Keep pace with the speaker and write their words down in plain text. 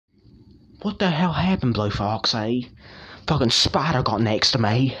What the hell happened, Blue Foxy? Fucking spider got next to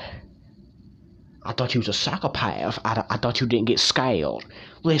me. I thought you was a psychopath. I thought you didn't get scared.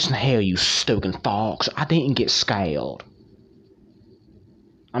 Listen here, you stupid fox. I didn't get scared.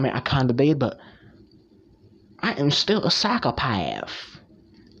 I mean, I kinda did, but I am still a psychopath.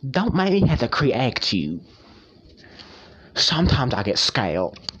 Don't make me have to correct you. Sometimes I get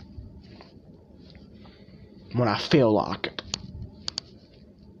scared. When I feel like it.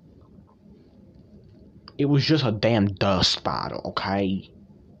 It was just a damn dust spider, okay?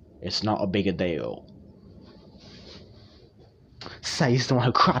 It's not a big a deal. Says the one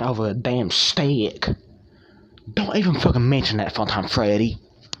who cried over a damn stick. Don't even fucking mention that funtime, Freddy.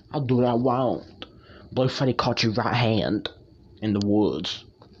 I'll do what I want. Blue Freddy caught your right hand in the woods.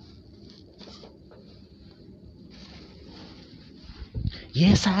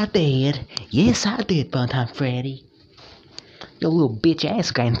 Yes, I did. Yes, I did, funtime Freddy. Your little bitch ass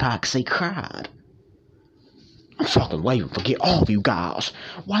Game Foxy cried. I'm fucking leaving. Forget all of you guys.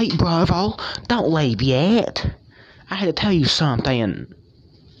 Wait, Bravo. Don't leave yet. I had to tell you something.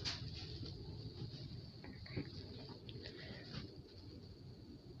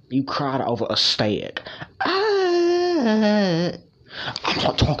 You cried over a stick. I'm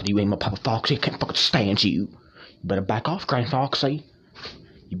not talking to you anymore, Papa Foxy. I can't fucking stand you. You better back off, Grand Foxy.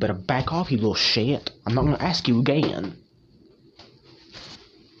 You better back off, you little shit. I'm not gonna ask you again.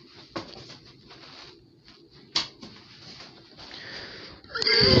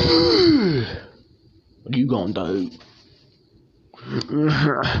 What are you gonna do?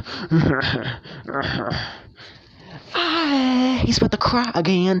 He's about to cry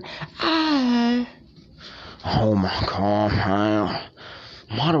again. Oh my god, man.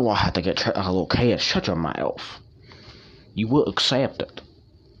 Why do I have to get treated like a little kid? Shut your mouth. You will accept it.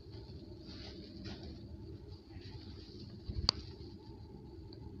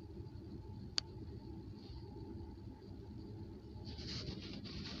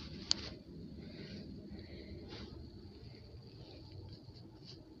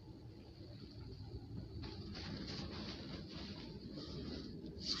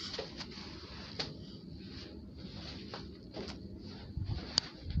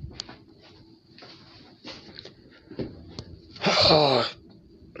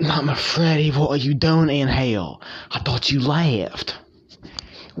 Mama Freddy, what are you doing in here? I thought you left.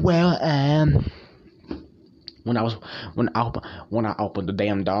 Well, when I opened the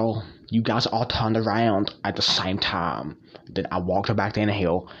damn door, you guys all turned around at the same time. Then I walked back in the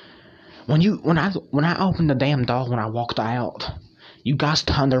hill. When I opened the damn door, when I walked out, you guys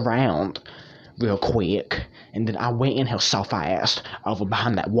turned around real quick, and then I went in here so fast over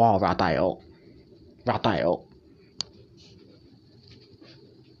behind that wall right there. Right there.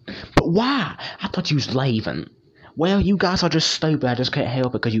 But why? I thought you was leaving. Well, you guys are just stupid. I just can't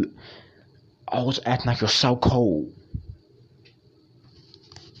help it because you always acting like you're so cool.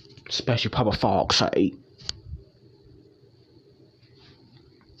 Especially Papa Foxy.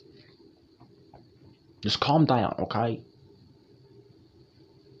 Just calm down, okay?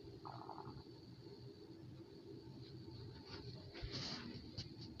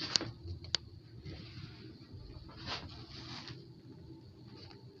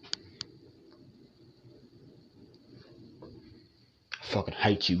 I fucking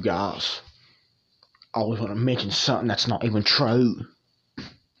hate you guys. Always want to mention something that's not even true.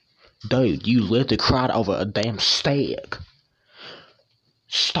 Dude, you literally cried over a damn stick.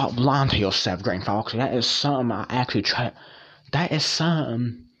 Stop lying to yourself, Grand Foxy. That is something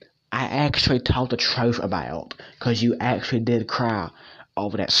I actually told the truth about. Because you actually did cry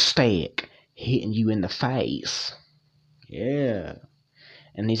over that stick hitting you in the face. Yeah.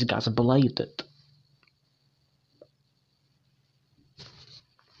 And these guys believed it.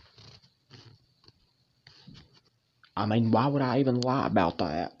 I mean, why would I even lie about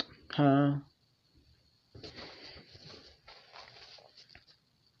that? Huh?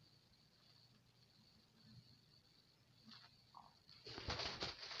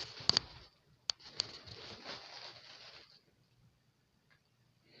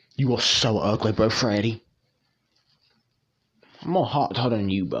 You are so ugly, bro, Freddy. I'm more hot-headed than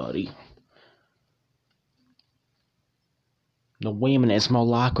you, buddy. The women is more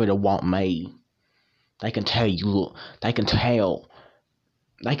likely to want me. They can tell you look. They can tell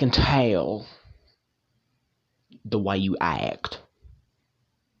the way you act.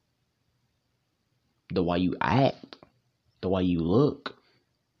 The way you act. The way you look.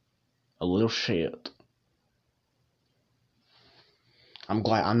 A little shit. I'm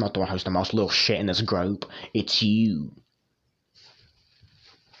glad I'm not the one who's the most little shit in this group. It's you.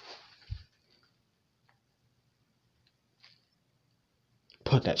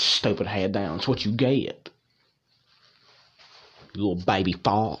 Put that stupid head down. It's what you get. You little baby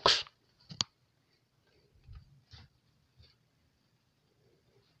fox.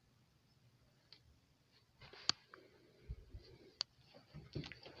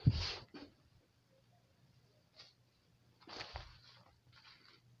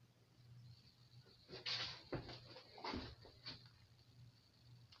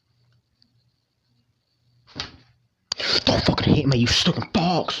 Don't fucking hit me, you stupid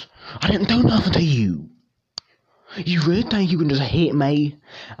fox. I didn't do nothing to you. You really think you can just hit me?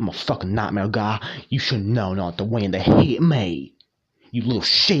 I'm a fucking nightmare guy. You should know not to win to hit me. You little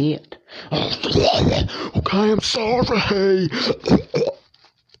shit. Okay, I'm sorry.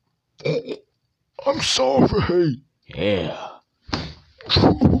 I'm sorry. Yeah.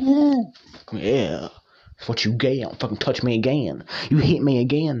 Yeah. That's what you get. Don't fucking touch me again. You hit me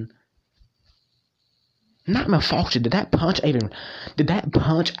again. Nightmare Foxy, did that punch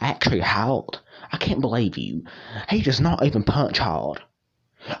actually hurt? I can't believe you. He does not even punch hard.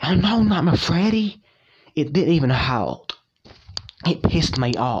 I know, Nightmare Freddy. It didn't even hurt. It pissed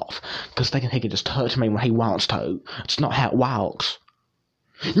me off, because thinking he could just touch me when he wants to. It's not how it works.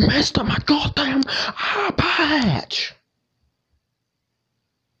 You messed up my goddamn eye patch!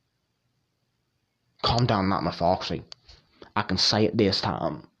 Calm down, Nightmare Foxy. I can say it this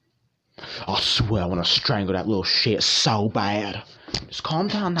time. I swear I want to strangle that little shit so bad. Just calm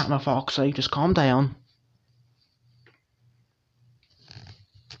down, Nightmare Foxy. Just calm down.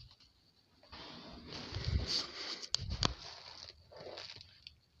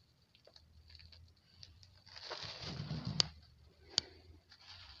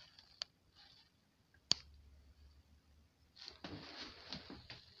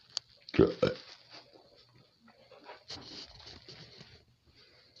 Good.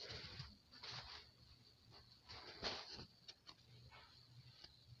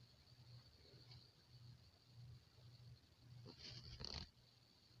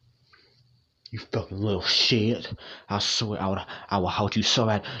 You fucking little shit. I swear I will hold you so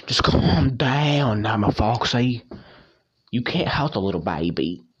bad. Just calm down, Nightmare Foxy. You can't help the little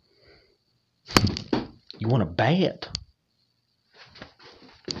baby. You wanna bet?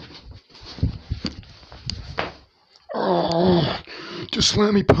 Oh, just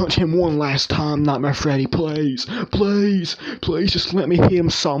let me punch him one last time, Nightmare Freddy, please. Please, please, just let me hit him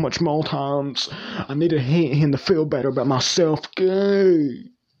so much more times. I need to hit him to feel better about myself. Go.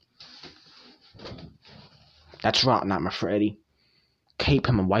 That's right, Nightmare Freddy. Keep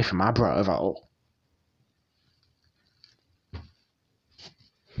him away from my brother.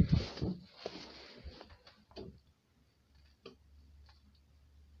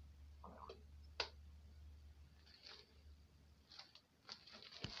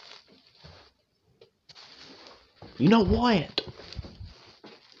 You know what?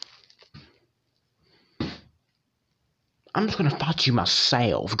 I'm just gonna fight you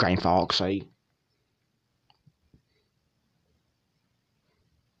myself, Green Foxy.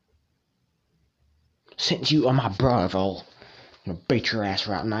 Since you are my brother, I'm gonna beat your ass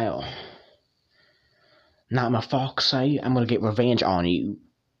right now. Nightmare Foxy, I'm gonna get revenge on you.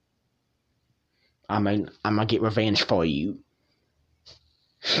 I'm gonna get revenge for you.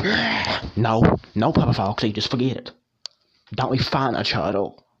 No, Papa Foxy, just forget it. Don't we find each other?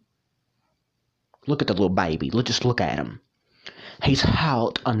 Look at the little baby. Just look at him. He's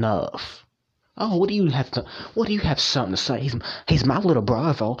hot enough. Oh, what do you have something to say? He's my little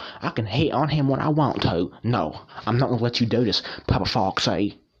brother. I can hit on him when I want to. No, I'm not gonna let you do this, Papa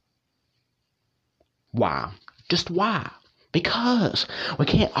Foxy. Why? Just why? Because we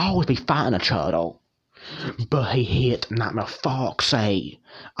can't always be fighting each other. But he hit Nightmare Foxy.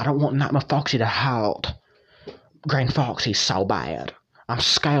 I don't want Nightmare Foxy to hurt Green Foxy so bad. I'm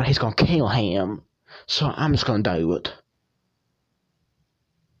scared he's gonna kill him. So I'm just gonna do it.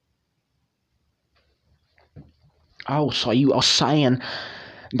 Oh, so you are saying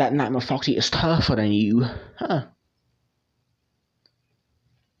that Nightmare Foxy is tougher than you? Huh?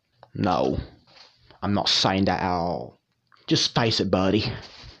 No, I'm not saying that at all. Just face it, buddy.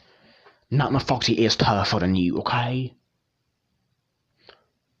 Nightmare Foxy is tougher than you, okay?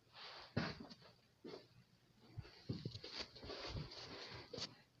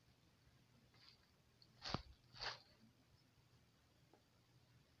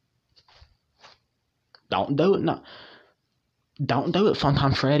 Don't do it, no. Don't do it,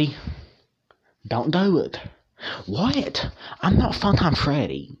 Funtime Freddy. Don't do it. What? I'm not Funtime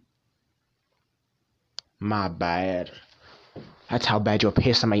Freddy. My bad. That's how bad you're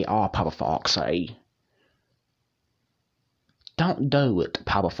pissing me off, Papa Foxy. Don't do it,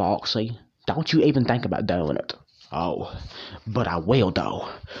 Papa Foxy. Don't you even think about doing it. Oh, but I will though.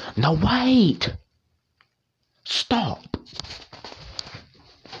 No, wait! Stop!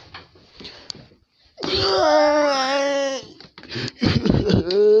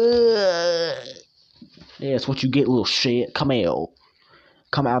 That's what you get, little shit. Come out.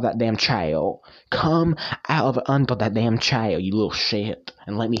 Come out of that damn chair. Come out of under that damn chair, you little shit,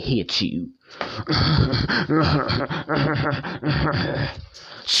 and let me hit you.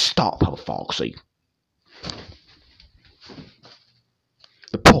 Stop, Papa Foxy.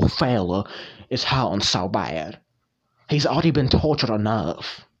 The poor fella is hurting so bad. He's already been tortured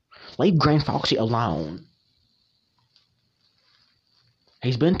enough. Leave Grand Foxy alone.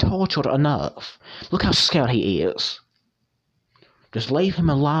 He's been tortured enough. Look how scared he is. Just leave him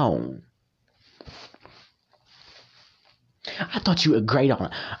alone. I thought you agreed on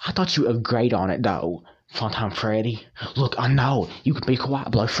it. I thought you agreed on it, though, Funtime Freddy. Look, I know. You can be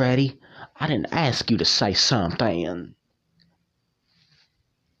quiet, Blow Freddy. I didn't ask you to say something.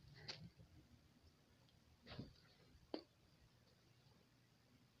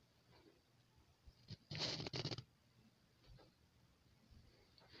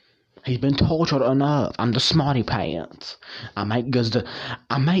 He's been tortured enough. I'm the smarty pants. I make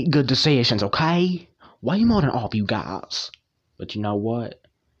good decisions, okay? Way more than all of you guys. But you know what?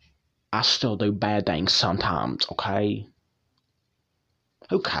 I still do bad things sometimes, okay?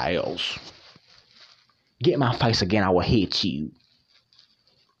 Who cares? Get in my face again, I will hit you.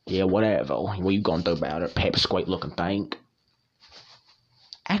 Yeah, whatever. What you gonna do about it, pipsqueak looking thing?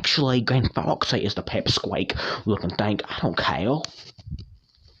 Actually, Grand Foxy is the pipsqueak looking thing. I don't care.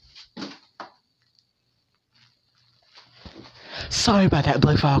 Sorry about that,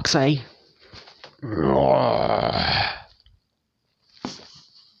 Blue Foxy.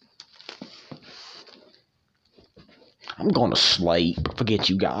 I'm going to sleep. Forget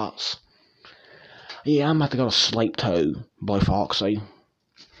you guys. Yeah, I'm about to go to sleep too, Blue Foxy.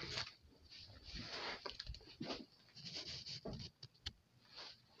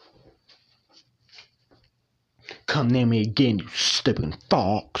 Come near me again, you stupid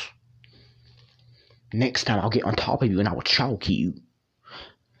fox. Next time I'll get on top of you and I will choke you.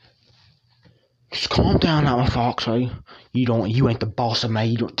 Just calm down now, Foxy. You ain't the boss of me.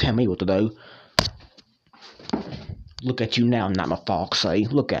 You don't tell me what to do. Look at you now, Nightmare Foxy.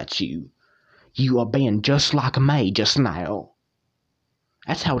 Look at you. You are being just like me just now.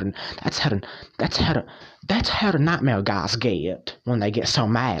 That's how the nightmare guys get when they get so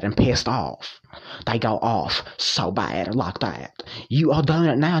mad and pissed off. They go off so bad like that. You are doing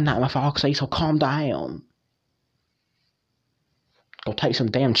it now, Nightmare Foxy, so calm down. Go take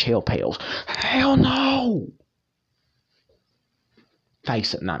some damn chill pills. Hell no!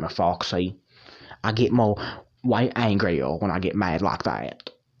 Face it, Nightmare Foxy. I get way angrier when I get mad like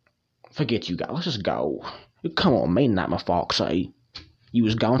that. Forget you guys. Let's just go. Come on, me, Nightmare Foxy. You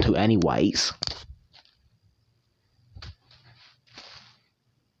was going to anyways.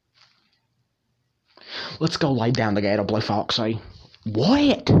 Let's go lay down together, Blue Foxy.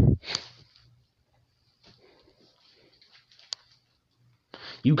 What?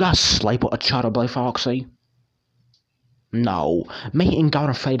 You guys sleep with each other, Blue Foxy? No, me and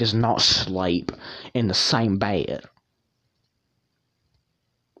Golden Freddy does not sleep in the same bed.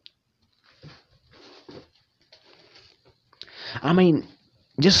 I mean,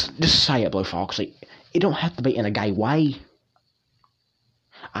 just say it, Blue Foxy. It don't have to be in a gay way.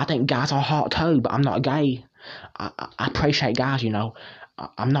 I think guys are hot too, but I'm not gay. I appreciate guys, you know.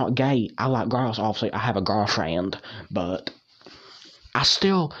 I'm not gay. I like girls, obviously. I have a girlfriend, but I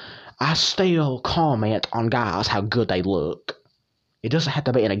still comment on guys how good they look. It doesn't have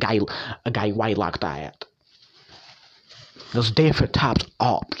to be in a gay way like that. There's different types of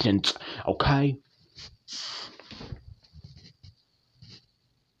options, okay?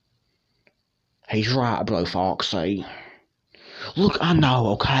 He's right, Blue Foxy. Look, I know,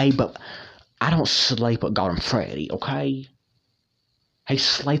 okay, but I don't sleep with Golden Freddy, okay? He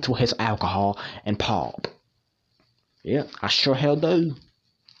sleeps with his alcohol and pop. Yeah, I sure hell do.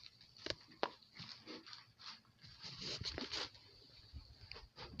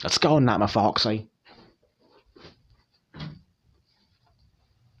 Let's go, Nightmare Foxy.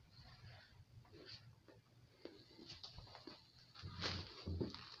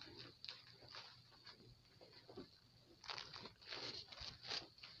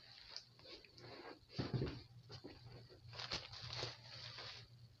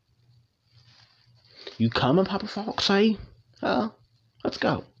 You coming, Papa Foxy? Let's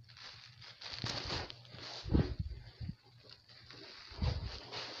go.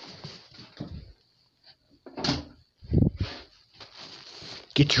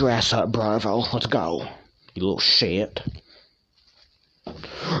 Get your ass up, Bravo. Let's go. You little shit.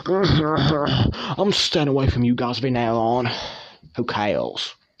 I'm staying away from you guys from now on. Who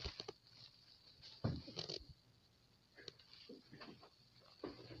cares?